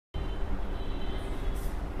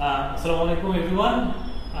আসসালামু আলাইকুম এভরিওয়ান,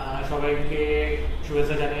 সবাইকে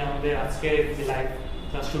শুভেচ্ছা জানিয়ে আমাদের আজকে যে লাইভ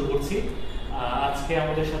ক্লাস শুরু করছি। আজকে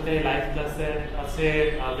আমাদের সাথে লাইভ ক্লাসে আছে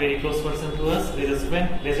very close person to us, Reza Sufen.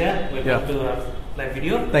 Reza, welcome to live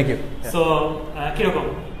video. Thank you. So কিরকম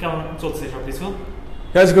কেমন চলছে সবকিছু?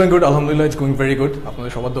 Yeah, it's going good. Alhamdulillah, it's going very good.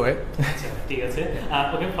 আপনাদের সবার দোয়ায়। আচ্ছা, ঠিক আছে।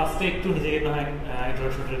 ওকে, ফার্স্টে একটু নিজেকে নয়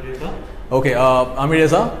ইন্ট্রোডাকশনটা দিয়ে দাও। Okay, I'm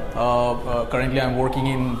Reza. Currently, I'm working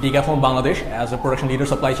in IBA Capstone, Bangladesh as a production leader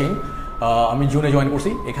supply chain. আমি জুনে জয়েন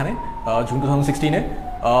করছি এখানে, June 2016-এ।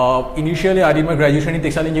 Initially, I did my graduation in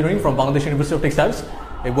textile engineering from Bangladesh University of Textiles,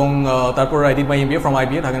 এবং তারপর I did my MBA from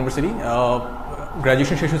IBA Dhaka University.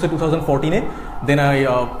 Graduation শেষ হয়েছে 2014-এ. Then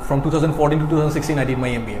from 2014 to 2016, I did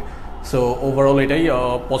my MBA. So overall এটাই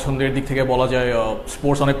পছন্দের দিক থেকে বলা যায়,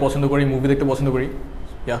 স্পোর্টস অনেক পছন্দ করি, মুভি দেখতে পছন্দ করি।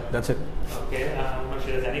 ইয়া, দ্যাটস ইট। ওকে, আমরা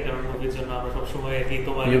সেটা জানি, কারণ মুভির জন্য আমরা সব সময় কি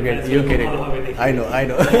তোমার ভালোভাবে দেখি। I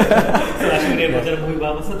know সো আসলে যারা মুভি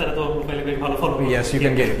ভালোবাসে তারা তো প্রোফাইলে বেশ ভালো ফলো করে। Yes, you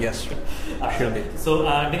can get it. Yes, surely. So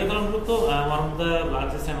Decathlon Group তো one of the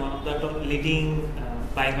largest and one of the leading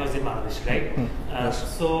buying house in Bangladesh, right?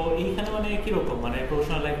 So এইখানে মানে কি রকম, মানে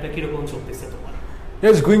প্রফেশনাল লাইফটা কি রকম চলতেছে তোমার?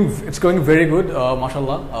 Yeah, it's going very good,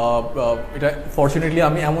 mashallah. এটা ফরচুনেটলি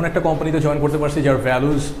আমি এমন একটা কোম্পানিতে জয়েন করতে পারছি যার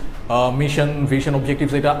ভ্যালুজ, মিশন, ভিশন,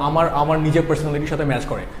 অবজেক্টিভস এটা আমার নিজের পার্সোনালিটির সাথে ম্যাচ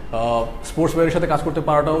করে। স্পোর্টস ওয়্যারের সাথে কাজ করতে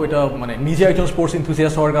পারাটাও, এটা মানে নিজে একজন স্পোর্টস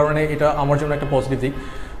এনথুসিয়াস্ট হওয়ার কারণে এটা আমার জন্য একটা পজিটিভ দিক।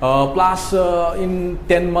 প্লাস ইন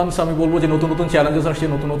 10 months আমি বলবো যে নতুন নতুন চ্যালেঞ্জেস আসছে,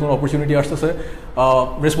 নতুন নতুন অপরচুনিটি আসতেছে,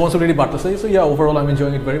 রেসপন্সিবিলিটি বাড়তেছে। So yeah, overall I am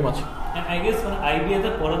enjoying it very much. I guess মানে আইবিএতে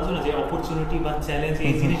পড়ার জন্য যে অপরচুনিটি বা চ্যালেঞ্জ,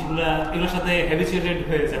 এই জিনিসগুলো এগুলোর সাথে হ্যাবিচুয়েটেড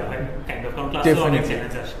হয়ে যাওয়া হয় কাইন্ড অফ, কারণ ক্লাসে অনেক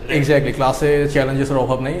চ্যালেঞ্জ আসে। এক্স্যাক্টলি, ক্লাসে চ্যালেঞ্জেসের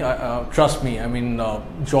অভাব নেই। Trust me, I mean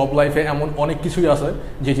job লাইফে এমন অনেক কিছুই আছে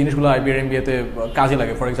যে জিনিসগুলো আইবিএর এমবিএতে কাজে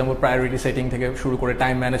লাগে। ফর এক্সাম্পল, প্রায়োরিটি সেটিং থেকে শুরু করে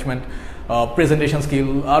টাইম ম্যানেজমেন্ট, প্রেজেন্টেশন স্কিল,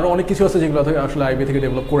 আরও অনেক কিছু আছে যেগুলো আসলে আইবিএ থেকে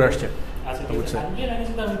ডেভেলপ করে আসছে। আচ্ছা, আইবিএর আগে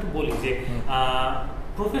যদি আমি একটু বলি যে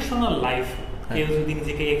প্রফেশনাল লাইফ কেউ যদি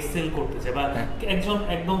নিজেকে এক্সেল করতে চায়, বা একজন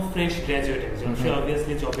একদম ফ্রেশ গ্র্যাজুয়েট একজন, সে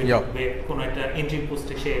অবভিয়াসলি জবে ঢুকবে, কোনো একটা এন্ট্রি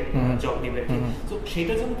পোস্টে সে জব নিবে, তো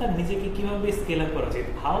সেটার জন্য তার নিজেকে কিভাবে স্কেল আপ করা যায়?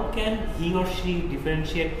 How can he or she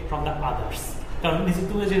differentiate from the others? কারণ নিজে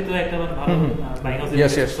তুমি যেহেতু একটা ভালো বাইং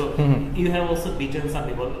হাউসে, so you have also beaten some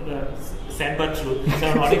people, sad but true,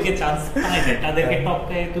 কারণ অনেকে চান্স পায় না, তাদেরকে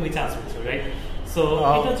টপকায় তুমি চান্স পেয়েছো, রাইট? সো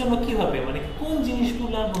এটার জন্য কি হবে, মানে কোন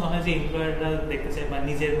জিনিসগুলো মনে হয় যে এমপ্লয়াররা দেখতে চায় বা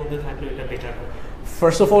নিজের মধ্যে থাকলে এটা বেটার হবে?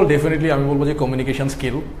 ফার্স্ট অফ অল, ডেফিনেটলি আমি বলবো যে কমিউনিকেশন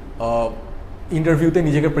স্কিল, ইন্টারভিউতে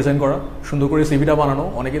নিজেকে প্রেজেন্ট করা, সুন্দর করে সিভিটা বানানো।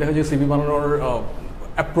 অনেকে দেখা যায় সিভি বানানোর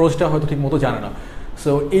অ্যাপ্রোচটা হয়তো ঠিক মতো জানে না।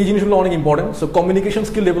 সো এই জিনিসগুলো অনেক important. So communication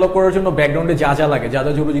skill develop করার জন্য ব্যাকগ্রাউন্ডে যা যা লাগে, যা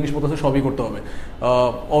যা জরুরি জিনিসপত্র আছে সবই করতে হবে।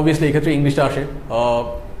 অবভিয়াসলি এই ক্ষেত্রে ইংলিশটা আসে।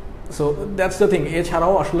 So that's the thing.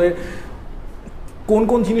 এছাড়াও আসলে কোন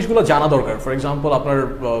কোন জিনিসগুলো জানা দরকার, ফর এক্সাম্পল আপনার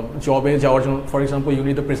জবে যাওয়ার জন্য, for example you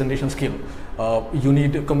need the presentation skill, you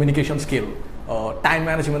need communication skill, time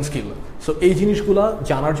management skill. So এই জিনিসগুলো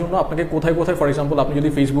জানার জন্য আপনাকে কোথায় কোথায়, ফর এক্সাম্পল আপনি যদি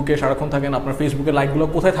ফেসবুকে সারাক্ষণ থাকেন, আপনার ফেসবুকের লাইকগুলো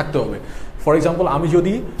কোথায় থাকতে হবে? ফর এক্সাম্পল আমি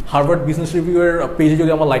যদি হার্ভার্ড বিজনেস রিভিউয়ের পেজে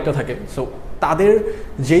যদি আমার লাইকটা থাকে, সো তাদের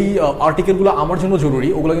যেই আর্টিকেলগুলো আমার জন্য জরুরি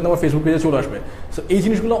ওগুলো কিন্তু আমার ফেসবুক পেজে চলে আসবে। সো এই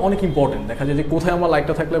জিনিসগুলো অনেক ইম্পর্টেন্ট। দেখা যায় যে কোথায় আমার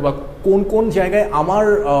লাইকটা থাকলে বা কোন কোন জায়গায়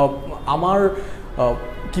আমার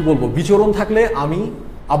কি বলবো বিচরণ থাকলে আমি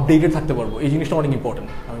আপডেটেড থাকতে পারবো। এই জিনিসটা অনেক ইম্পর্টেন্ট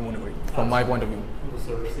আমি মনে করি, from my point of view.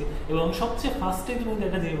 এবং সবচেয়ে ফার্স্টে তুমি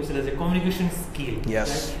একটা জিনিস বলছিলে যে কমিউনিকেশন স্কিল,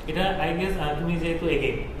 এটা আই গেস তুমি যেহেতু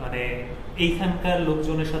এগেইন মানে এইখানকার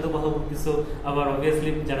লোকজনের সাথে কথা বলতেছো, আবার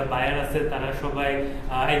অবভিয়াসলি যারা বায়ার আছে তারা সবাই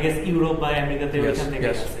আই গেস ইউরোপ বা আমেরিকাতে ওইখান থেকে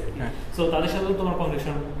আসছে, সো তাদের সাথেও তোমার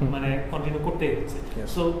কমিউনিকেশন মানে কন্টিনিউ করতেই হচ্ছে।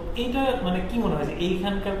 সো এইটা মানে কি মনে হয় যে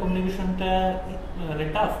এইখানকার কমিউনিকেশনটা মানে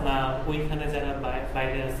টাফ, না ওইখানে যারা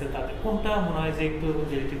বাইরে আছে তাদের কোনটা মনে হয় যে একটু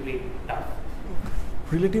রিলেটিভলি টাফ?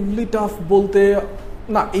 রিলেটিভলি টাফ বলতে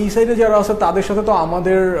না, এই সাইডে যারা আছে তাদের সাথে তো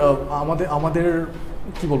আমাদের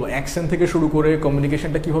কি বলবো অ্যাকসেন্ট থেকে শুরু করে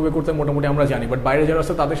কমিউনিকেশনটা কীভাবে করতে মোটামুটি আমরা জানি, বাট বাইরে যারা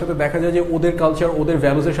আছে তাদের সাথে দেখা যায় যে ওদের কালচার, ওদের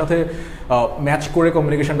ভ্যালুসের সাথে ম্যাচ করে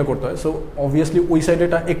কমিউনিকেশনটা করতে হয়। সো অবভিয়াসলি ওই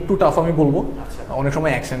সাইডেটা একটু টাফ আমি বলবো। অনেক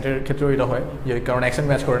সময় অ্যাকসেন্টের ক্ষেত্রেও এটা হয়, যে কারণ অ্যাকসেন্ট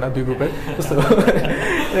ম্যাচ করে না দুই গ্রুপের।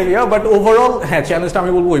 বাট ওভারঅল হ্যাঁ, চ্যালেঞ্জটা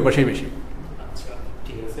আমি বলবো ওই পাশেই বেশি।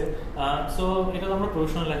 সো এটা তো আমরা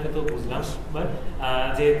প্রফেশনাল লাইফে তো বুঝলাম, বাট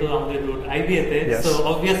যেহেতু আমাদের রুট আইবিএতে, সো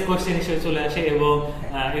অবভিয়াস কোশ্চেন হিসেবে চলে আসে, এবং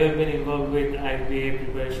you have been involved with IBA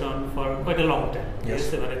preparation for quite a long time.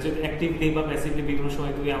 মানে যদি অ্যাক্টিভলি বা প্যাসিভলি বিভিন্ন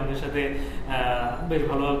সময় তুমি আমাদের সাথে বেশ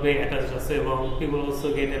ভালোভাবে অ্যাটাচ আছে, এবং people also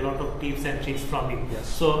get A lot of tips and tricks from you.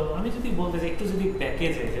 So আমি যদি বলতে চাই একটু যদি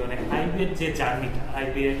প্যাকেজ হয় যে মানে আইবিএর যে জার্নিটা,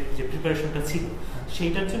 আইবিএর যে প্রিপারেশনটা ছিল,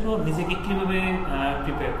 সেইটার জন্য নিজেকে কিভাবে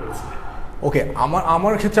প্রিপেয়ার করেছিলেন? ওকে,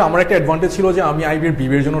 আমার ক্ষেত্রে আমার একটা অ্যাডভান্টেজ ছিল যে আমি আইবিএর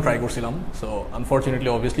বিবিএর জন্য ট্রাই করছিলাম। So unfortunately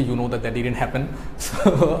obviously you know that didn't happen.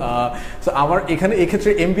 So আমার এখানে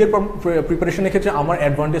এক্ষেত্রে এমবিএর প্রিপারেশনের ক্ষেত্রে আমার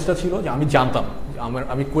অ্যাডভান্টেজটা ছিল যে আমি জানতাম,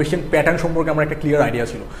 আমি কোয়েশ্চেন প্যাটার্ন সম্পর্কে আমার একটা ক্লিয়ার আইডিয়া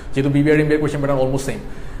ছিল, যেহেতু বিবিআর এমবিএর কোয়েশ্চেন প্যাটার্ন অলমোস্ট সেম।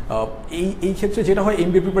 এই ক্ষেত্রে যেটা হয়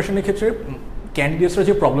এমবিএ প্রিপারেশনের ক্ষেত্রে ক্যান্ডিডেটসরা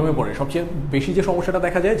যে প্রবলেমে পড়ে, সবচেয়ে বেশি যে সমস্যাটা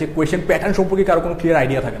দেখা যায় যে কোয়েশ্চেন প্যাটার্ন সম্পর্কে কারো কোনো ক্লিয়ার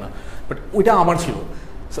আইডিয়া থাকে না, বাট ওইটা আমার ছিল।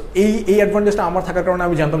 সো এই অ্যাডভান্টেজটা আমার থাকার কারণে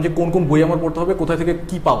আমি জানতাম যে কোন কোন বই আমার পড়তে হবে, কোথায় থেকে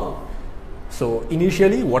কী পাবো। So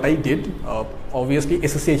initially what I did, obviously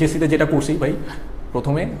SSC এইচএসসিতে যেটা করছি ভাই,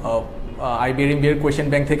 প্রথমে আইবিএর এমবিএর কোয়েশ্চেন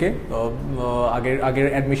ব্যাংক থেকে আগের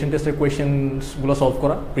অ্যাডমিশন টেস্টের কোয়েশ্চেনসগুলো সলভ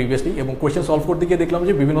করা প্রিভিয়াসলি, এবং কোয়েশ্চেন সলভ করতে গিয়ে দেখলাম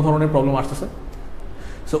যে বিভিন্ন ধরনের প্রবলেম আসতেছে।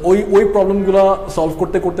 সো ওই প্রবলেমগুলো সলভ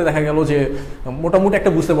করতে করতে দেখা গেল যে মোটামুটি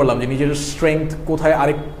একটা বুঝতে পারলাম যে নিজের স্ট্রেংথ কোথায়,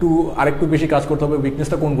 আরেকটু বেশি কাজ করতে হবে,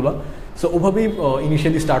 উইকনেসটা কোনগুলো। সো ওভাবেই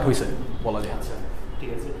ইনিশিয়ালি স্টার্ট হয়েছে বলা যায়। আচ্ছা, ঠিক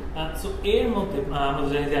আছে। সো এর মধ্যে আমরা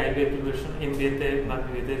জানি যে আইবিএ প্রিপারেশন এমবিএতে বা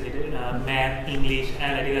বিবিএতে যেটা math, English,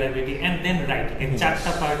 analytical ability and then writing, এই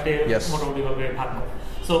চারটা পার্টে মোটামুটি ভাবে ভাগ করা।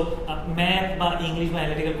 সো ম্যাথ বা ইংলিশ বা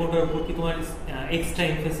অ্যানালিটিক্যাল কোনটার উপর কি তোমার এক্সট্রা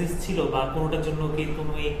এমফাসিস ছিল বা কোনটার জন্য কি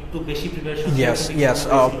তুমি একটু বেশি প্রিপারেশন? ইয়েস,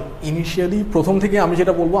 ইনিশিয়ালি প্রথম থেকে আমি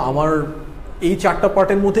যেটা বলবো, আমার এই চারটা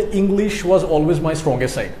পার্টের মধ্যে English was always my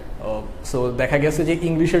strongest side. So দেখা গেছে যে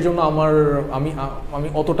ইংলিশের জন্য আমি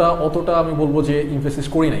অতটা আমি বলবো যে এমফাসিস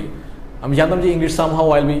করি নাই। আমি জানতাম যে ইংলিশ সামহাউ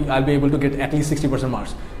আইল be able to get at least 60%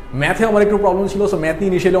 marks. ম্যাথে আমার একটু প্রবলেম ছিল, সো ম্যাথ নিয়ে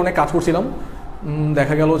ইনিশিয়ালি অনেক কাজ করছিলাম।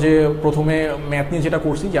 দেখা গেল যে প্রথমে ম্যাথ নিয়ে যেটা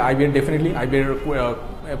করছি যে আইবিএর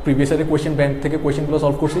প্রিভিয়াস ইয়ারের কোয়েশ্চেন ব্যাংক থেকে কোয়েশ্চেনগুলো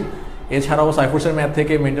সলভ করছি। এছাড়াও সাইফোর্সের ম্যাথ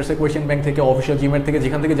থেকে, মেন্টার্সের কোয়েশ্চেন ব্যাংক থেকে, অফিসিয়াল জিম্যাট থেকে,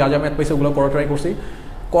 যেখান থেকে যা ম্যাথ পাইছে ওগুলো করা ট্রাই করছি।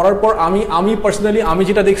 করার পর আমি পার্সোনালি আমি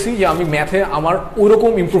যেটা দেখছি যে আমি ম্যাথে আমার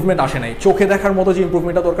ওইরকম ইম্প্রুভমেন্ট আসে নাই, চোখে দেখার মতো যে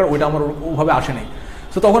ইম্প্রুভমেন্টটা দরকার ওইটা আমার ওভাবে আসে নাই।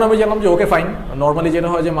 সো তখন আমি জানলাম যে ওকে ফাইন, নর্মালি যেটা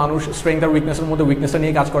হয় যে মানুষ স্ট্রেংথ আর উইকনেসের মধ্যে উইকনেসটা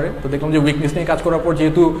নিয়ে কাজ করে। তো দেখলাম যে উইকনেস নিয়ে কাজ করার পর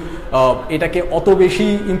যেহেতু এটাকে অত বেশি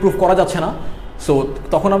ইম্প্রুভ করা যাচ্ছে না, সো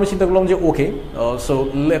তখন আমি চিন্তা করলাম যে ওকে, so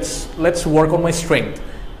let's work on my strength.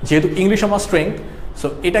 যেহেতু ইংলিশ আমার স্ট্রেংথ, সো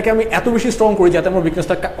এটাকে আমি এত বেশি স্ট্রং করি যাতে আমার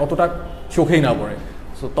উইকনেসটা অতটা চোখেই না পড়ে।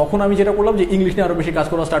 সো তখন আমি যেটা করলাম যে ইংলিশ নিয়ে আরও বেশি কাজ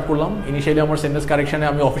করা স্টার্ট করলাম। ইনিশিয়ালি আমার সেন্টেন্স কারেকশনে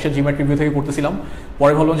আমি অফিসিয়াল জিম্যাট রিভিউ থেকে করতেছিলাম।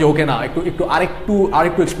 পরে ভাবলাম যে ওকে না, আরেকটু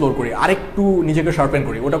এক্সপ্লোর করি, আরেকটু নিজেকে শার্পেন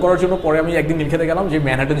করি। ওটা করার জন্য পরে আমি একদিন লিখে গেলাম যে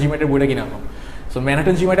ম্যানহাটন জিম্যাটের বইটা কিনে আনলাম। সো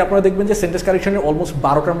ম্যানহাটন জিম্যাটে আপনারা দেখবেন যে সেন্টেন্স কারেকশনের অলমোস্ট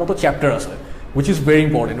 12টার মতো চ্যাপ্টার আছে, উইচ ইজ ভেরি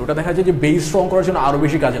ইম্পর্টেন্ট। ওটা দেখা যায় যে বেস স্ট্রং করার জন্য আরও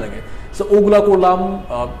বেশি কাজে লাগে। সো ওগুলো করলাম,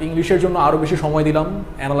 ইংলিশের জন্য আরও বেশি সময় দিলাম,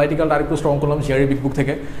 অ্যানালাইটিক্যালটা আরেকটু স্ট্রং করলাম জিআরই বিগ বুক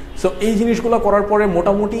থেকে। সো এই জিনিসগুলো করার পরে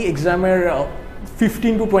মোটামুটি এক্সামের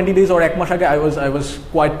 15 to 20 days or এক মাস আগে I was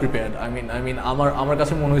quite prepared. I mean আমার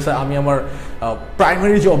কাছে মনে হয়েছে আমি আমার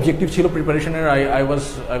প্রাইমারি যে অবজেক্টিভ ছিল প্রিপারেশনের, I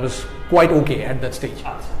was quite okay at that stage.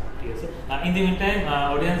 আচ্ছা, ঠিক আছে। ইন দি মিনটাইম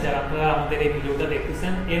অডিয়েন্স যারা আপনারা আমাদের এই ভিডিওটা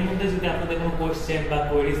দেখতেছেন, এর মধ্যে যদি আপনাদের কোনো কোশ্চেন বা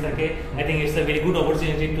কোয়েরিজ থাকে, I think it's a very good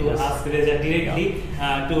opportunity to ask Reza directly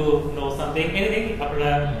to know something, anything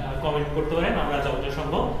আপনারা কমেন্ট করতে পারেন, আমরা যতটা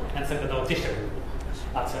সম্ভব অ্যানসারটা দেওয়ার চেষ্টা করব।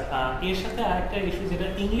 আচ্ছা, এর সাথে আরেকটা ইস্যু যেটা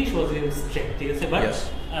ইংলিশ ওয়াজ ইউর স্ট্রেংথ, ঠিক আছে, but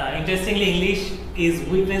interestingly English is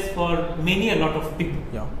weakness for many a lot of people,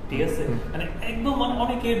 ঠিক আছে। মানে একদম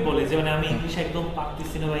অনেকে বলে যে মানে আমি ইংলিশ একদম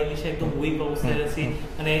পারতেছি না বা ইংলিশে একদম উইক অবস্থায় আছি,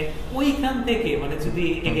 মানে ওইখান থেকে মানে যদি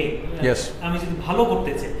আমি যদি ভালো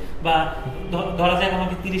করতে চাই বা ধরা যায়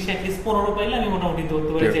আমাকে 30 অ্যাটলিস্ট 15 পাইলে আমি মোটামুটি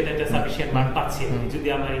ধরতে পারি যে এটা একটা সাফিসিয়েন্ট মার্ক পাচ্ছি যদি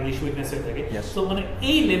আমার ইংলিশ উইকনেস হয়ে থাকে। তো মানে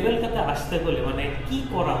এই লেভেলটাতে আসতে হলে মানে কি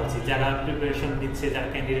করা উচিত? যারা প্রিপারেশন দিচ্ছে, যারা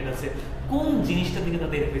ক্যান্ডিডেট আছে, কোন জিনিসটা দিকে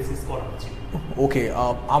তাদের এমফাসিস করা উচিত? ওকে,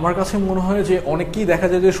 আমার কাছে মনে হয় যে অনেকেই দেখা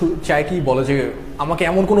যায় যে চায় কি বলে যে আমাকে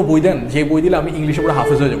এমন কোনো বই দেন যে বই দিলে আমি ইংলিশে পুরো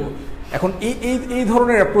হাফেজ হয়ে যাবো। এখন এই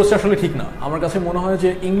ধরনের অ্যাপ্রোচটা আসলে ঠিক না। আমার কাছে মনে হয় যে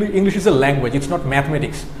English is a language, it's not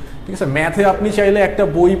mathematics, ঠিক আছে। ম্যাথে আপনি চাইলে একটা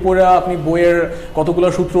বই পড়ে আপনি বইয়ের কতগুলো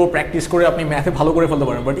সূত্র প্র্যাকটিস করে আপনি ম্যাথে ভালো করে ফেলতে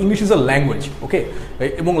পারেন, but English is a language, ওকে।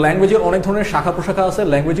 এবং ল্যাঙ্গুয়েজের অনেক ধরনের শাখা প্রশাখা আছে,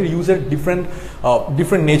 ল্যাঙ্গুয়েজের ইউজের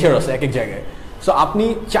ডিফারেন্ট নেচার আছে এক এক জায়গায়। সো আপনি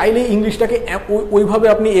চাইলে ইংলিশটাকে ওইভাবে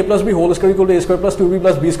আপনি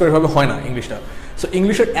a+b=a²+2b+b² এভাবে হয় না ইংলিশটা। সো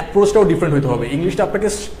ইংলিশের অ্যাপ্রোচটাও ডিফারেন্ট হতে হবে। ইংলিশটা আপনাকে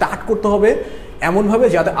স্টার্ট করতে হবে এমনভাবে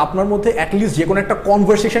যাতে আপনার মধ্যে অ্যাটলিস্ট যে কোনো একটা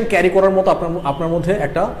কনভারসেশন ক্যারি করার মতো আপনার মধ্যে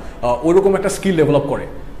একটা ওইরকম একটা স্কিল ডেভেলপ করে,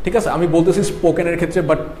 ঠিক আছে। আমি বলতেছি স্পোকেনের ক্ষেত্রে,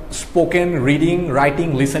 but spoken, reading, writing,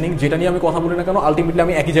 listening, যেটা নিয়ে আমি কথা বলি না কেন, আলটিমেটলি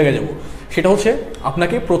আমি একই জায়গায় যাব। সেটা হচ্ছে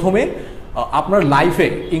আপনাকে প্রথমে আপনার লাইফে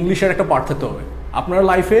ইংলিশের একটা পার্ট থাকতে হবে। আপনার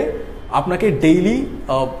লাইফে আপনাকে ডেইলি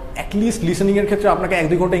অ্যাটলিস্ট লিসেনিংয়ের ক্ষেত্রে আপনাকে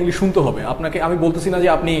 1-2 ঘন্টা ইংলিশ শুনতে হবে। আপনাকে আমি বলতেছি না যে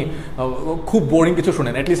আপনি খুব বোরিং কিছু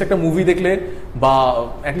শুনেন, অ্যাটলিস্ট একটা মুভি দেখলে বা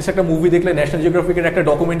ন্যাশনাল জিওগ্রাফিকের একটা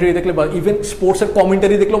ডকুমেন্টারি দেখলে বা ইভেন স্পোর্টসের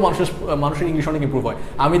কমেন্টারি দেখলেও মানুষের ইংলিশ অনেক ইম্প্রুভ হয়।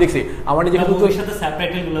 আমি দেখছি আমার নিজে কিন্তু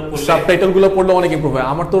সাবটাইটেলগুলো পড়লে অনেক ইম্প্রুভ হয়।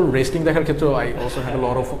 আমার তো রেস্টিং দেখার ক্ষেত্রে I also had a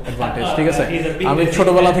lot of advantage, ঠিক আছে? আমি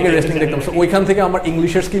ছোটবেলা থেকে রেস্টিং দেখতাম, সো ওইখান থেকে আমার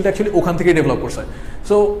ইংলিশের স্কিলটা অ্যাকচুয়ালি ওখান থেকে ডেভেলপ করছে।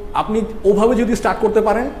 সো আপনি ওভাবে যদি স্টার্ট করতে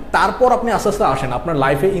পারেন, তারপর আপনি আস্তে আস্তে আসেন, আপনার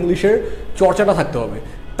লাইফে ইংলিশের চর্চাটা থাকতে হবে,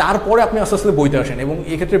 তারপরে আপনি আস্তে আস্তে বইতে আসেন। এবং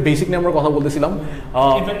এক্ষেত্রে বেসিক নিয়ে আমরা কথা বলতেছিলাম।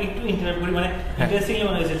 একটু ইন্টারাপ্ট করি, মানে ইন্টারেস্টিংলি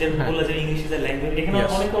মনে হয়েছে যে বললা যে ইংলিশ ইজ আ ল্যাঙ্গুয়েজ, এখানে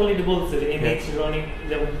অনেক অলরেডি বলছে যে নেক্সট রনিং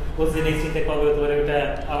যেমন বলছে নেক্সট চিন্তা কবে হতে পারে, এটা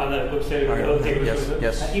আলাদা কোশ্চেন।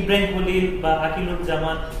 ইব্রাহিম খলিল বা আকিলুর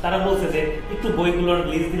জামান তারা বলছে যে একটু বইগুলোর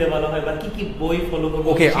লিস্ট দিলে ভালো হয় বা কি কি বই ফলো করব।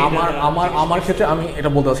 ওকে, আমার ক্ষেত্রে আমি এটা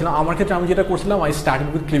বলতে চাচ্ছি না। আমার ক্ষেত্রে আমি যেটা করছিলাম, আই স্টার্টেড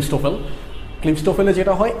উইথ ক্লিপস্টোফেলে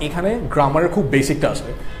যেটা হয় এখানে গ্রামারের খুব বেসিকটা আসে।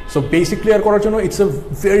 সো বেসিক ক্লিয়ার করার জন্য ইটস এ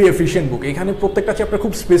ভেরি এফিশিয়েন্ট বুক। এখানে প্রত্যেকটা চ্যাপ্টার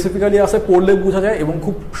খুব স্পেসিফিক্যালি আছে, পড়লে বোঝা যায় এবং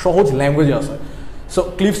খুব সহজ ল্যাঙ্গুয়েজে আছে। সো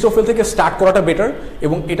ক্লিপস্টোফেল থেকে স্টার্ট করাটা বেটার।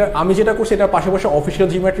 এবং এটা আমি যেটা করছি, এটার পাশাপাশি অফিসিয়াল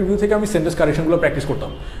জিম্যাট রিভিউ থেকে আমি সেন্টেন্স কারেকশনগুলো প্র্যাকটিস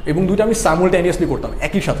করতাম, এবং দুটো আমি সাইমultaneously করতাম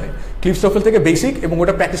একই সাথে। ক্লিপস্টোফেল থেকে বেসিক এবং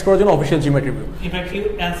ওটা প্র্যাকটিস করার জন্য official GMAT review. In fact you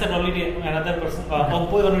অ্যানসারড already another person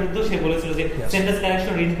অঙ্কয় অনুরোধ, সে বলেছিল যে সেন্টেন্স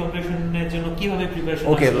কারেকশন রিডিং কম্প্রিহেনশনের জন্য কিভাবে প্রিপারেশন।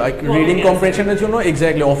 ওকে, লাইক রিডিং কম্প্রিহেনশনের জন্য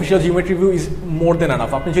exactly official GMAT review is more than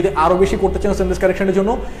enough. আপনি যদি আরো বেশি করতে চান সেন্টেন্স কারেকশনের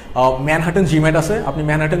জন্য, ম্যানহাটন জিম্যাট আছে। আপনি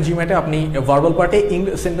ম্যানহাটন জিম্যাটে আপনি ভার্বাল পার্টে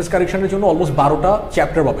সেন্টেন্স কারেকশনের জন্য অলমোস্ট 12টা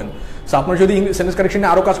চ্যাপ্টার পাবেন। সো আপনার যদি সেন্টেন্স কারেকশনে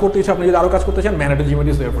আরো কাজ করতে ইচ্ছা, আপনি যদি আরো কাজ করতে চান, Manhattan GMAT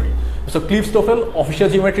is there for you. So ক্লিপস্টোফেল, official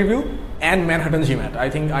GMAT review and Manhattan GMAT,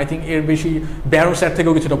 I think এর বেশি ব্যারো সেট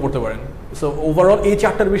থেকেও কিছুটা পড়তে পারেন। সো ওভারঅল এই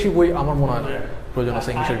 4টার বেশি বই আমার মনে হয় না প্রয়োজন আছে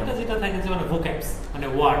ইংলিশের জন্য। যেটা থাকে যে মানে ভোক্যাবস, মানে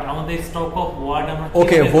ওয়ার্ড, আমাদের স্টক অফ ওয়ার্ড আমরা।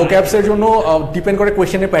 ওকে, ভোক্যাবস এর জন্য ডিপেন্ড করে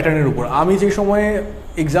কোয়েশ্চেনের প্যাটার্নের উপর। আমি যে সময়ে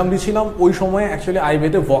এক্সাম দিচ্ছিলাম ওই সময় অ্যাকচুয়ালি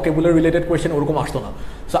আইবিএতে ভোকাবুলারি রিলেটেড কোয়েশ্চেন ওরকম আসতো না।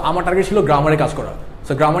 সো আমার টার্গেট ছিল গ্রামারে কাজ করা।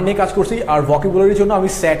 সো গ্রামার নিয়ে কাজ করছি। আর ভোকাবুলারির জন্য আমি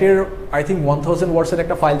স্যাটের আই থিঙ্ক 1000 ওয়ার্ডসের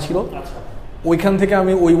একটা ফাইল ছিল, ওইখান থেকে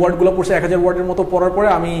আমি ওই ওয়ার্ডগুলো পড়ছি 1000 ওয়ার্ডের মতো। পড়ার পরে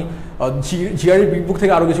আমি জিআরই বিগ বুক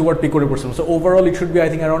থেকে আরও কিছু ওয়ার্ড পিক করে পড়ছিলাম। So overall it should be I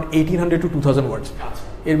think around 1800 to 2000 ওয়ার্ডস।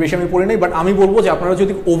 এর বেশি আমি পড়ি নাই। বাট আমি বলবো যে আপনারা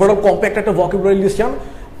যদি ওভারঅল কম্প্যাক্ট একটা ভোকাবুলারি লিস্ট চান,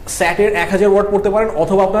 স্যাটের 1000 ওয়ার্ড পড়তে পারেন,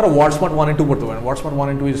 অথবা আপনারা ওয়ার্ড স্মার্ট 1 and 2 পড়তে পারেন। Word smart 1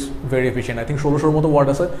 and 2 is very efficient. I think 1600 মতো ওয়ার্ড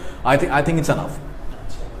আছে। I think it's enough.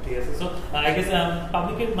 ঠিক আছে। সো আই গেস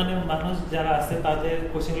পাবলিকের মানে মানুষ যারা আছে তাদের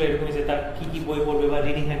কোশ্চেনগুলো এরকমই যে তার কি কি বই পড়বে বা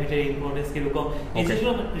রিডিং হ্যাবিটের ইম্পর্টেন্স কিরকম। এই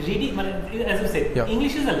যেগুলো রিডিং মানে as I said,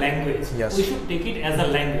 English is a language, we should take it as a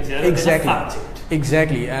language,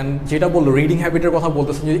 exactly. And যেটা বললো রিডিং হ্যাবিটের কথা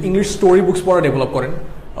বলতেছেন, যদি ইংলিশ স্টোরি বুকস পড়া ডেভেলপ করেন,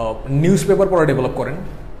 নিউজ পেপার পড়া ডেভেলপ করেন,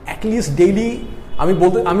 অ্যাটলিস্ট ডেইলি।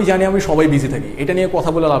 আমি জানি আমি সবাই বিজি থাকি, এটা নিয়ে কথা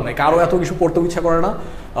বলে লাভ নাই, কারো এত কিছু পড়তে ইচ্ছা করে না,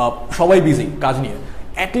 সবাই বিজি কাজ নিয়ে।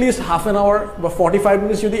 অ্যাটলিস্ট হাফ অ্যান আওয়ার বা 45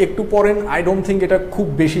 মিনিটস যদি একটু পড়েন, আই ডোন্ট থিঙ্ক এটা খুব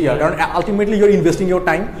বেশি। কারণ ultimately your investing your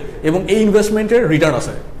time, এবং এই ইনভেস্টমেন্টের রিটার্ন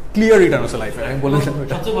আছে, ক্লিয়ার রিটার্ন আছে লাইফে। আমি বলেছিলাম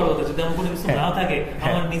সবচেয়ে বড় কথা, যদি আমার কোনো কিছু না থাকে,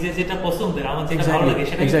 আমার নিজের যেটা পছন্দের, আমার যেটা ভালো লাগে,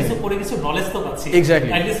 সেটা কিছু পড়ে কিছু নলেজ তো পাচ্ছি।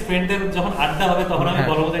 এক্স্যাক্টলি। অ্যাট লিস্ট ফ্রেন্ডদের যখন আড্ডা হবে তখন আমি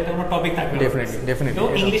বলবো যে একটা কোনো টপিক থাকবে। ডেফিনেটলি। তো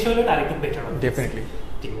ইংলিশ হলে আরেকটু বেটার হবে। ডেফিনেটলি।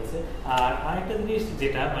 ঠিক আছে। আর আরেকটা জিনিস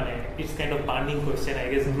যেটা মানে it's kind of burning question, I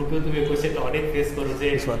guess গ্রুপেও তুমি এই কোশ্চেনটা অনেক ফেস করো যে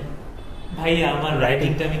ভাইয়া আমার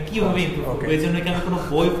রাইটিংটা আমি কিভাবে ইমপ্রুভ করব, এর জন্য কি আমি কোনো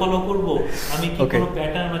বই ফলো করব, আমি কি কোনো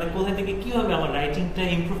প্যাটার্ন মানে কোথা থেকে কিভাবে আমার রাইটিংটা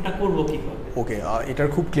ইমপ্রুভটা করব কিভাবে? ওকে, এটার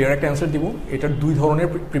খুব ক্লিয়ার একটা অ্যান্সার দিব। এটার 2 ধরনের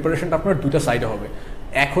প্রিপারেশনটা আপনার 2টা সাইডে হবে।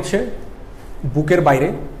 এক হচ্ছে বুকের বাইরে,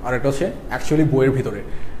 আর একটা হচ্ছে অ্যাকচুয়ালি বইয়ের ভিতরে।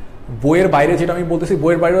 বইয়ের বাইরে যেটা আমি বলতেছি,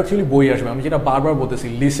 বইয়ের বাইরে অ্যাকচুয়ালি বই আসবে। আমি যেটা বারবার বলতেছি,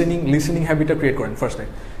 লিসেনিং হ্যাবিটটা ক্রিয়েট করেন ফার্স্টে।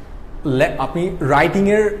 আপনি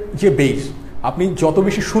রাইটিংয়ের যে বেস, আপনি যত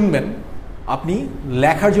বেশি শুনবেন, আপনি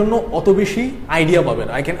লেখার জন্য অত বেশি আইডিয়া পাবেন।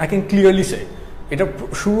 আই ক্যান ক্লিয়ারলি সে এটা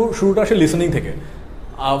শুরুটা আসে লিসেনিং থেকে।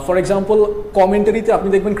 ফর এক্সাম্পল, কমেন্টারিতে আপনি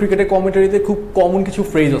দেখবেন, ক্রিকেটের কমেন্টারিতে খুব কমন কিছু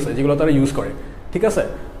ফ্রেজ আছে যেগুলো তারা ইউজ করে, ঠিক আছে?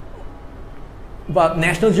 বা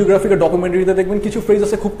ন্যাশনাল জিওগ্রাফিকের ডকুমেন্টারিতে দেখবেন কিছু ফ্রেজ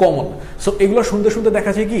আছে খুব কমন। সো এগুলো শুনতে শুনতে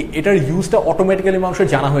দেখা যায় কি এটার ইউজটা অটোমেটিক্যালি মানুষের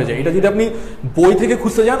জানা হয়ে যায়। এটা যদি আপনি বই থেকে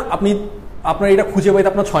খুঁজতে যান, আপনার এটা খুঁজে পাইতে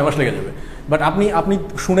আপনার 6 মাস লেগে যাবে। বাট আপনি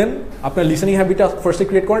শুনেন, আপনার লিসেনিং হ্যাবিটটা ফার্স্টে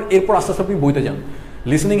ক্রিয়েট করেন, এরপর আস্তে আস্তে আপনি বইতে যান।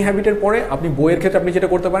 লিসেনিং হ্যাবিটের পরে আপনি বইয়ের ক্ষেত্রে আপনি যেটা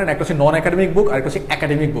করতে পারেন, একটা হচ্ছে নন একাডেমিক বুক, আর একটা হচ্ছে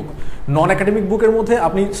একাডেমিক বুক। নন একাডেমিক বুকের মধ্যে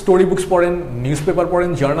আপনি স্টোরি বুকস পড়েন, নিউজ পেপার পড়েন,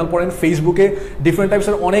 জার্নাল পড়েন, ফেসবুকে ডিফারেন্ট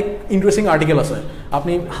টাইপসের অনেক ইন্টারেস্টিং আর্টিকেল আছে।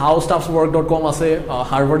 আপনি হাউস্টাফসওয়ার্ক.com আছে,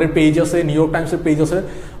 হার্ভার্ডের পেজ আছে, নিউ ইয়র্ক টাইমসের পেজ আছে,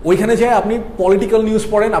 ওইখানে যায় আপনি পলিটিক্যাল নিউজ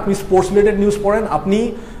পড়েন, আপনি স্পোর্টস রিলেটেড নিউজ পড়েন, আপনি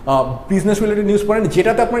বিজনেস রিলেটেড নিউজ পড়েন,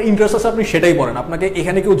 যেটাতে আপনার ইন্টারেস্ট আছে আপনি সেটাই পড়েন। আপনাকে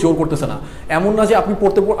এখানে কেউ জোর করতেছে না। এমন না যে আপনি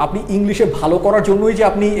আপনি ইংলিশে ভালো করার জন্যই যে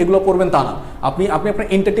আপনি এগুলো পড়বেন তা না। আপনি আপনার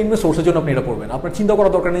এন্টারটেনমেন্ট সোর্সের জন্য আপনি এটা পড়বেন। আপনার চিন্তা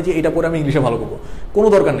করার দরকার নেই যে এটা পড়ে আমি ইংলিশে ভালো করবো, কোনো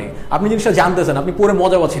দরকার নেই। আপনি জিনিসটা জানতেছেন, আপনি পড়ে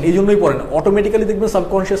মজা পাচ্ছেন, এই জন্যই পড়েন। অটোমেটিক্যালি দেখবেন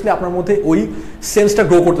সাবকনশিয়াসলি আপনার মধ্যে ওই সেন্সটা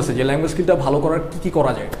গ্রো করতেছে যে ল্যাঙ্গুয়েজ স্কিলটা ভালো করার কী কী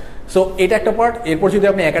করা যায়। সো এটা একটা পার্ট। এরপর যদি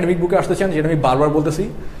আপনি একাডেমিক বুকে আসতে চান, যেটা আমি বারবার বলতেছি,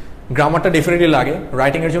 গ্রামারটা ডেফিনেটলি লাগে,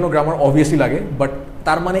 রাইটিংয়ের জন্য গ্রামার অবভিয়াসলি লাগে, বাট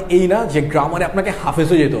তার মানে এই না যে গ্রামারে আপনাকে হাফেজ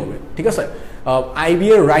হয়ে যেতে হবে, ঠিক আছে?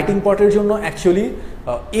 IBA রাইটিং পার্টের জন্য অ্যাকচুয়ালি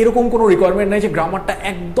এরকম কোনো রিকোয়ারমেন্ট নেই যে গ্রামারটা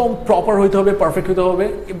একদম প্রপার হইতে হবে, পারফেক্ট হতে হবে,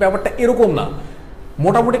 ব্যাপারটা এরকম না।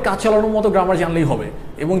 মোটামুটি কাজ চালানোর মতো গ্রামার জানলেই হবে।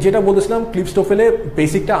 এবং যেটা বলতেছিলাম, ক্লিপস্টোফেলে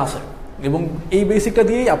বেসিকটা আছে, এবং এই বেসিকটা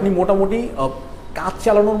দিয়েই আপনি মোটামুটি কাজ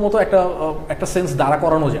চালানোর মতো একটা সেন্স দাঁড়া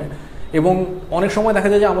করানো যায়। এবং অনেক সময় দেখা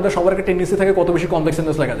যায় যে আমাদের সবার একটা টেন্ডেন্সি থাকে কত বেশি কমপ্লেক্স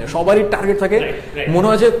সেন্টেন্স লেখা যায়, সবারই টার্গেট থাকে মনে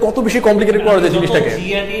হয় যে কত বেশি কমপ্লিকেটেড করা যায় জিনিসটাকে,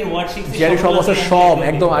 জিআরই সব আছে, সব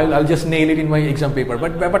একদম আইল just nail it in my exam paper.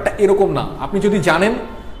 But ব্যাপারটা এরকম না। আপনি যদি জানেন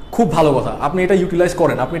খুব ভালো কথা, আপনি এটা ইউটিলাইজ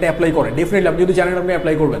করেন, আপনি এটা অ্যাপ্লাই করেন, ডেফিনেটলি আপনি যদি জানেন আপনি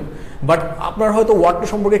অ্যাপ্লাই করবেন। বাট আপনার হয়তো ওয়ার্ডটা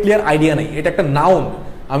সম্পর্কে ক্লিয়ার আইডিয়া নেই। এটা একটা নাউন,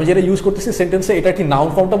 আমি যেটা ইউজ করতেছি সেন্টেন্সে, এটা কি নাউন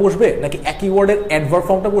ফর্মটা বসবে নাকি একই ওয়ার্ডের অ্যাডভার্ব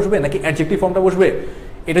ফর্মটা বসবে নাকি অ্যাডজেক্টিভ ফর্মটা বসবে,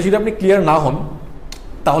 এটা যদি আপনি ক্লিয়ার না হন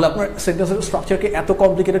তাহলে আপনার সেন্টেন্সের স্ট্রাকচারকে এত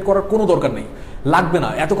কমপ্লিকেটেড করার কোনো দরকার নেই, লাগবে না,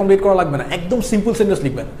 এত কমপ্লিকেট করা লাগবে না। একদম সিম্পল সেন্টেন্স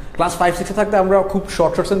লিখবেন। ক্লাস 5-6 থাকতে আমরা খুব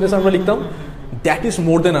শর্ট সেন্টেন্স আমরা লিখতাম, that is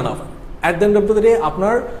more than enough. At the end of the day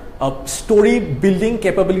আপনার স্টোরি বিল্ডিং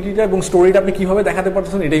ক্যাপাবিলিটিটা এবং স্টোরিটা আপনি কীভাবে দেখাতে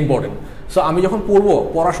পারতেছেন এটা ইম্পর্টেন্ট। সো আমি যখন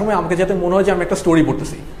পড়ার সময় আমাকে যাতে মনে হয় যে আমি একটা স্টোরি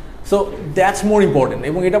পড়তেছি, সো দ্যাটস মোর ইম্পর্টেন্ট।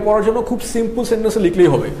 এবং এটা পড়ার জন্য খুব সিম্পল সেন্টেন্সে লিখলেই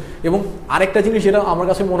হবে। এবং আরেকটা জিনিস যেটা আমার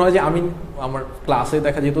কাছে মনে হয় যে আমি আমার ক্লাসে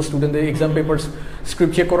দেখা যেত স্টুডেন্টদের এক্সাম পেপার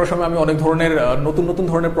স্ক্রিপ্ট চেক করার সময় আমি অনেক ধরনের নতুন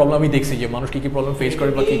ধরনের প্রবলেম আমি দেখছি যে মানুষ কী প্রবলেম ফেস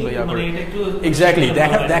করে বা কীগুলো ইয়া করে। এক্স্যাক্টলি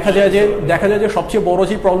দেখা যায় যে সবচেয়ে বড়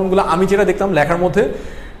যে প্রবলেমগুলো আমি যেটা দেখতাম লেখার মধ্যে,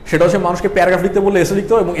 সেটা হচ্ছে মানুষকে প্যারাগ্রাফ লিখতে বললে এসে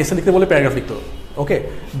লিখতো এবং এসে লিখতে বলে প্যারাগ্রাফ লিখতো। ওকে,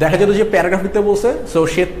 দেখা যেত যে প্যারাগ্রাফ লিখতে বলছে, সো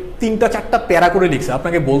সে 3-4টা প্যারা করে লিখছে,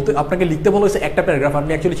 আপনাকে লিখতে বলা হয়েছে একটা প্যারাগ্রাফ,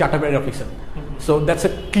 আপনি অ্যাকচুয়ালি 4টা প্যারাগ্রাফ লিখছেন। So that's a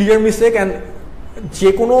clear mistake. And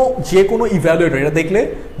যে কোনো ইভ্যালুয়েটর এটা দেখলে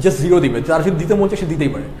জাস্ট 0 দিবে, যার যদি দিতে মন চায় সে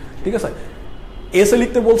দিতেই পারে, ঠিক আছে? এসে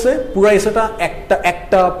লিখতে বলছে, পুরো এসেটা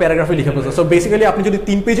একটা প্যারাগ্রাফে লিখে ফেলছে। সো বেসিক্যালি আপনি যদি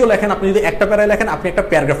 3 পেজও লেখেন, আপনি যদি একটা প্যারায় লেখেন, আপনি একটা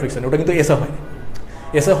প্যারাগ্রাফ লিখছেন, ওটা কিন্তু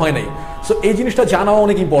এসে হয় নাই। সো এই জিনিসটা জানাও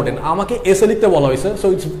অনেক ইম্পর্টেন্ট। আমাকে এসে লিখতে বলা হয়েছে, so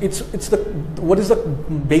it's the what is the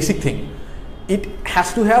basic thing, it has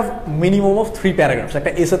to have minimum of 3 paragraphs.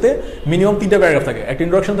 একটা এসেতে মিনিমাম 3টা প্যারাগ্রাফ থাকে, একটা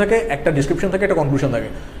ইন্ট্রোডাকশন থাকে, একটা ডিসক্রিপশন থাকে, একটা কনক্লুশন থাকে।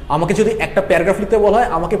 আমাকে যদি একটা প্যারাগ্রাফ লিখতে বলা হয়,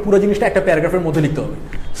 আমাকে পুরো জিনিসটা একটা প্যারাগ্রাফের মধ্যে লিখতে হবে।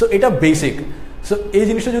 সো এটা বেসিক। সো এই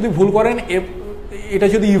জিনিসটা যদি ভুল করেন, এটা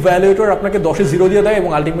যদি ইভ্যালুয়েটর আপনাকে 10-এ 0 দিয়ে দেয় এবং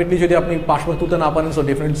আলটিমেটলি যদি আপনি পাস মার্ক তুলতে না পারেন, so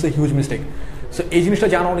definitely it's a huge mistake. So এই জিনিসটা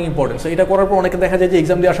জানা অনেক ইম্পর্টেন্ট। সো এটা করার পর অনেকে দেখা যায় যে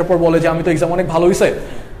এক্সাম দিয়ে আসার পর বলে যে আমি তো এক্সাম অনেক ভালো হয়েছে,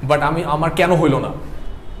 বাট আমার কেন হইলো না।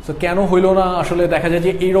 সো কেন হইলো না, আসলে দেখা যায়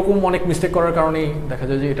যে এইরকম অনেক মিস্টেক করার কারণেই দেখা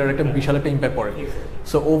যায় যে এটার একটা বিশাল একটা ইম্প্যাক্ট পড়ে।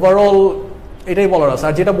 সো ওভারঅল এটাই বলার আছে।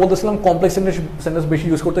 আর যেটা বলতেছিলাম, কমপ্লেক্স সেন্টেন্স বেশি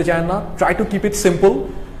ইউজ করতে চায় না, try to keep it simple.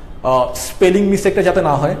 Spelling মিস্টেকটা যাতে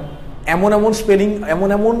না হয়,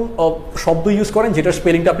 এমন শব্দ ইউজ করেন যেটার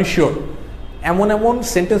স্পেলিংটা আপনি শিওর, এমন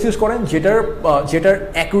সেন্টেন্স ইউজ করেন যেটার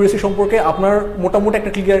অ্যাকুরেসি সম্পর্কে আপনার মোটামুটি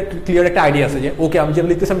একটা ক্লিয়ার একটা আইডিয়া আছে যে ওকে আমি যেটা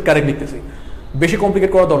লিখতেছি আমি কারেক্ট লিখতেছি, বেশি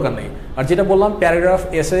কমপ্লিকেট করার দরকার নেই। আর যেটা বললাম প্যারাগ্রাফ,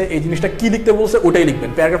 এসে, এই জিনিসটা কি লিখতে বলছে ওটাই লিখবেন।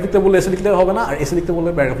 প্যারাগ্রাফ লিখতে বললে এসে লিখতে হবে না, আর এসে লিখতে বললে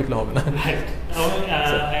প্যারাগ্রাফ লিখলে হবে না।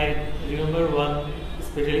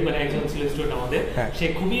 স্পেশালি মানে একজন ছিল স্টুডেন্ট আমাদের, সে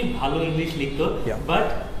খুবই ভালো ইংলিশ লিখতো, বাট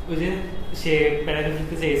ওই যে সে প্যারাগ্রাফ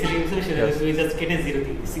লিখতেছে এসে লিখতেছে, সে জাস্ট কেটে 0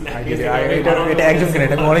 দিয়ে দিয়েছে। এটা একজনকে না,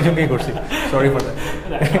 এটা আমি অনেকজনকেই করছি, sorry for that.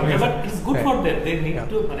 But it's good for them, they need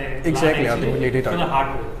to মানে এক্স্যাক্টলি আলটিমেটলি এটাই টার্গেট। Hard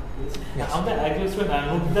way. আমাদের একজন স্টুডেন্ট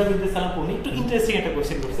নুদা বিনতে সালাম উনি একটু ইন্টারেস্টিং একটা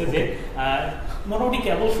কোশ্চেন করছে যে মোটামুটি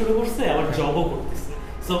কেবল শুরু করছে আবার জবও করতেছে।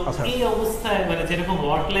 সো এই অবস্থায় মানে যেরকম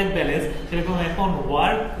ওয়ার্ক লাইফ ব্যালেন্স, সেরকম এখন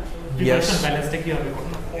ওয়ার্ক প্রিপারেশন ব্যালেন্সটা কিভাবে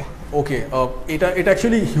করতে হবে? ওকে, এটা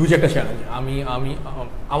অ্যাকচুয়ালি হিউজ একটা চ্যালেঞ্জ। আমি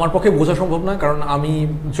আমার পক্ষে বোঝা সম্ভব না, কারণ আমি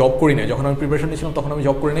জব করি নাই। যখন আমি প্রিপারেশন নিয়েছিলাম তখন আমি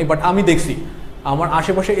জব করি নাই, বাট আমি দেখছি আমার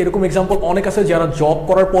আশেপাশে এরকম এক্সাম্পল অনেক আছে যারা জব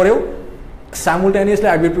করার পরেও সাইমultaneously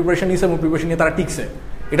আইবিএ প্রিপারেশন নিয়েছে এবং প্রিপারেশন নিয়ে তারা টিকছে।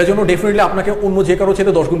 এটার জন্য ডেফিনেটলি আপনাকে অন্য যে কারো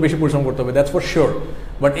চেয়ে 10 গুণ বেশি পরিশ্রম করতে হবে, দ্যাটস ফর শিওর।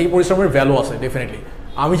 বাট এই পরিশ্রমের ভ্যালু আছে ডেফিনেটলি।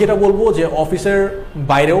 আমি যেটা বলবো যে অফিসের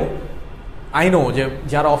বাইরেও আই নো যে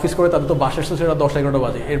যারা অফিস করে তাদের তো বাসার শেষে 10-11টা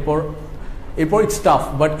বাজে, এরপর ইটস টাফ,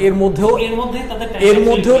 বাট এর মধ্যেও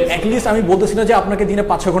অ্যাটলিস্ট আমি বলতেছি না যে আপনাকে দিনে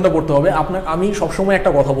 5-6 ঘন্টা পড়তে হবে। আমি সবসময়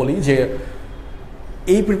একটা কথা বলি যে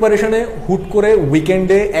এই প্রিপারেশনে হুট করে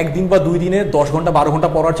উইকেন্ডে একদিন বা 2 দিনে 10 ঘন্টা 12 ঘন্টা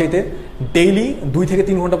পড়ার চাইতে ডেইলি 2 থেকে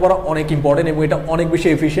 3 ঘন্টা পড়া অনেক ইম্পর্টেন্ট এবং এটা অনেক বেশি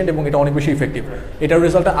এফিশিয়েন্ট এবং এটা অনেক বেশি ইফেক্টিভ। এটার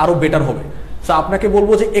রেজাল্টটা আরও বেটার হবে। সো আপনাকে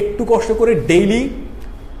বলবো যে একটু কষ্ট করে ডেইলি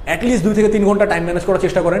অ্যাটলিস্ট 2 থেকে 3 ঘন্টা টাইম ম্যানেজ করার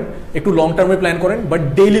চেষ্টা করেন, একটু লং টার্মে প্ল্যান করেন, বাট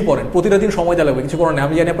ডেইলি পড়েন, প্রতিটা দিন সময় দেওয়া লাগবে, কিছু করার নেই।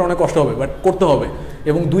 আমি জানি আপনার অনেক কষ্ট হবে, বাট করতে হবে।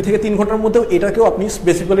 এবং 2 থেকে 3 ঘন্টার মধ্যেও এটাকেও আপনি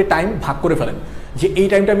স্পেসিফিক্যালি টাইম ভাগ করে ফেলেন, যে এই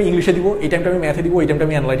টাইমটা আমি ইংলিশে দিব, এই টাইমটা আমি ম্যাথে দিব, এই টাইমটা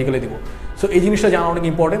আমি অ্যানালাইটিক্যালে দিব। সো এই জিনিসটা জানা অনেক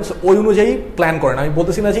ইম্পর্টেন্ট। সো ওই অনুযায়ী প্ল্যান করেন। আমি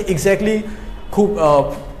বলতেছি না যে এক্স্যাক্টলি খুব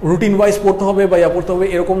রুটিন ওয়াইজ পড়তে হবে বা পড়তে হবে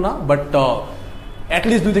এরকম না, বাট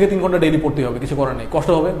অ্যাটলিস্ট 2 থেকে 3 ঘন্টা ডেইলি পড়তে হবে, কিছু করার নেই, কষ্ট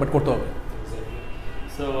হবে বাট করতে হবে।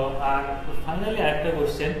 সো আর ফাইনালি আরেকটা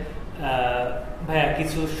কোশ্চেন, ভাইয়া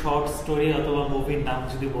কিছু শর্ট স্টোরি অথবা মুভির নাম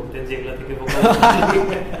যদি বলতেন যেগুলো থেকে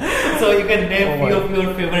so you can name few of your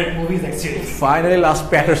favourite movies actually. Finally last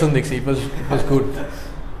Patterson দেখছি, ইট ওয়াজ গুড।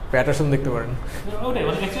 প্যাটারসন দেখতে পারেন। ওটাই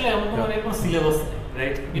মানে অ্যাকচুয়ালি এমন কোনো সিলেবাস নেই,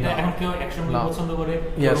 রাইট? এটা এখন কেউ অ্যাকশন মুভি পছন্দ করে,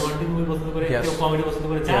 রোমান্টিক মুভি পছন্দ করে, কেউ কমেডি পছন্দ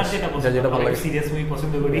করে, যার যেটা ভালো লাগে, সিরিয়াস মুভি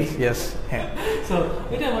পছন্দ করি। ইয়েস, হ্যাঁ। সো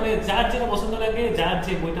এটা মানে যার যেটা পছন্দ লাগে, যার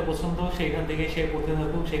যে বইটা পছন্দ সেইখান থেকে সে পড়তে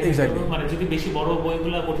থাকুক। সেখানে মানে যদি বেশি বড়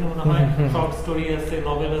বইগুলো কঠিন মনে হয়, শর্ট স্টোরি আছে,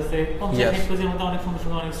 নভেল আছে, 50 পেজের মধ্যে অনেক সুন্দর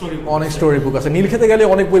সুন্দর অনেক স্টোরি বুক আছে। নীলক্ষেতে গেলে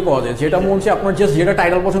অনেক বই পাওয়া যায়, যেটা মনে হচ্ছে আপনার জাস্ট যেটা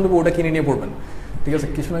টাইটেল পছন্দ হবে ওটা কিনে নিয়ে পড়বেন, ঠিক আছে?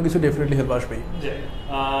 কিছু না কিছু ডেফিনেটলি হেল্প আসবেই।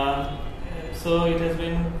 So it has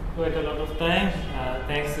been quite a lot of time.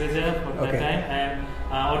 Thanks Reza for that time. And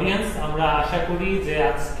audience, আমরা আশা করি যে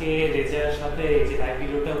আজকে রেজার সাথে এই যে লাইভ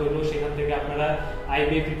ভিডিওটা হলো সেখান থেকে আপনারা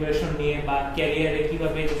আইবিএ প্রিপারেশন নিয়ে বা ক্যারিয়ারে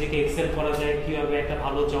কিভাবে নিজেকে এক্সেল করা যায়, কিভাবে একটা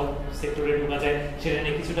ভালো জব সেক্টরে ঢোকা যায় সেটা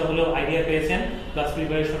নিয়ে কিছুটা হলেও আইডিয়া পেয়েছেন। প্লাস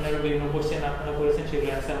প্রিপারেশনের বিভিন্ন কোশ্চেন আপনারা করেছেন, সেগুলো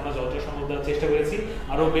অ্যান্সার আমরা যতটা সম্ভব দেওয়ার চেষ্টা করেছি।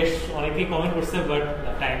 আরও বেশ অনেকেই কমেন্ট করছে, but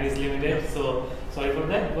time is limited, so sorry for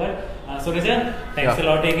that. But so Reza, thanks a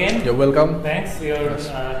lot again. You're welcome. Thanks for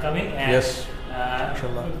coming and yes.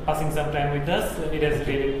 Passing some time with us. It has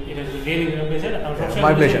really been a pleasure.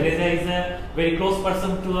 My pleasure. Reza is a very close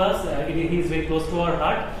person to us. He is very close to our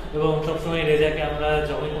heart. এবং সবসময় রেজাকে আমরা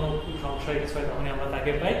যখন কোনো সমস্যায় কিছু হয় তখনই আমরা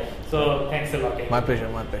তাকে পাই। So thanks a lot. My pleasure,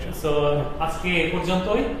 my pleasure. So আজকে এই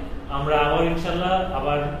পর্যন্তই। আমরা আবার ইনশাআল্লাহ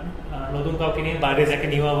আবার নতুন কাউকে নিয়ে বা রেজাকে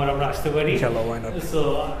নিয়েও আবার আমরা আসতে পারি ইনশাআল্লাহ, why not? সো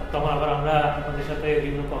তখন আবার আমরা আপনাদের সাথে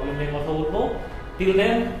বিভিন্ন প্রবলেম নিয়ে কথা বলবো। টিল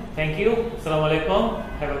দেন, থ্যাংক ইউ, আসসালামু আলাইকুম,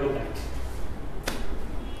 হ্যাভ আ গুড নাইট।